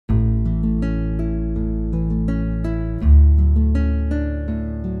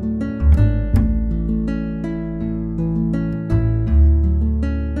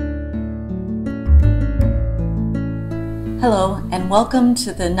Hello, and welcome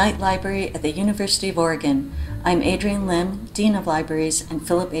to the Night Library at the University of Oregon. I'm Adrienne Lim, Dean of Libraries and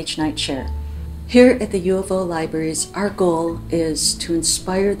Philip H. Knight Chair. Here at the U of O Libraries, our goal is to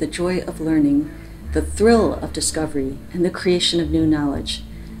inspire the joy of learning, the thrill of discovery, and the creation of new knowledge.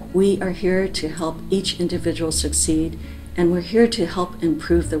 We are here to help each individual succeed, and we're here to help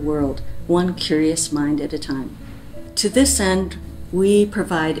improve the world, one curious mind at a time. To this end, we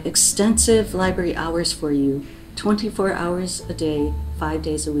provide extensive library hours for you, 24 hours a day, 5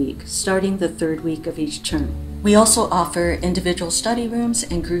 days a week, starting the third week of each term. We also offer individual study rooms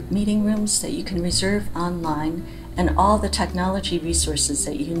and group meeting rooms that you can reserve online, and all the technology resources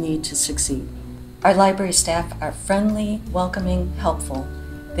that you need to succeed. Our library staff are friendly, welcoming, helpful.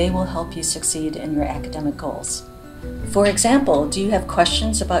 They will help you succeed in your academic goals. For example, do you have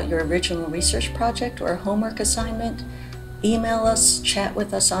questions about your original research project or homework assignment? Email us, chat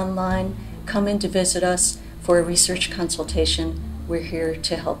with us online, come in to visit us for a research consultation. We're here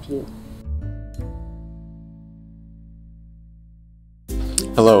to help you.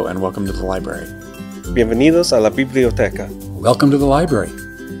 Hello and welcome to the library. Bienvenidos a la biblioteca. Welcome to the library.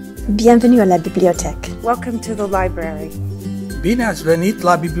 Bienvenue à la bibliothèque. Welcome to the library. Bine ați venit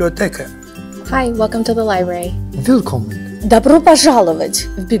la bibliotecă. Hi, welcome to the library. Willkommen. Добро пожаловать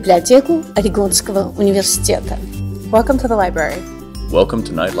в библиотеку Орегонского университета. Welcome to the library. Welcome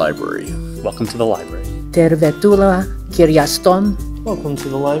to Night Library. Welcome to the library. Tervetuloa kirjastoon. Welcome to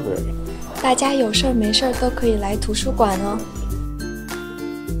the library. 大家有事没事都可以来图书馆哦。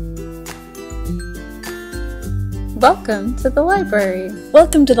Welcome to the library.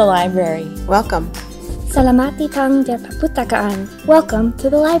 Welcome to the library. Welcome. Salamat datang di perpustakaan. Welcome to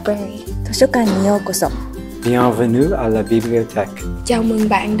the library. 図書館にようこそ。Bienvenue à la bibliothèque. Chào mừng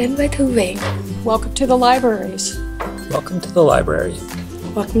bạn đến với thư viện. Welcome to the libraries. Welcome to the library.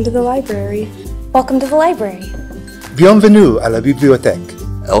 Welcome to the library. Welcome to the library. Bienvenue à la bibliothèque.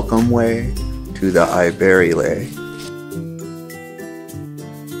 Welcome to the library.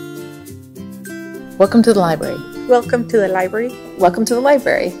 Welcome to the library. Welcome to the library. Welcome to the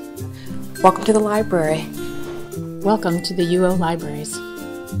library. Welcome to the library. Welcome to the UO Libraries.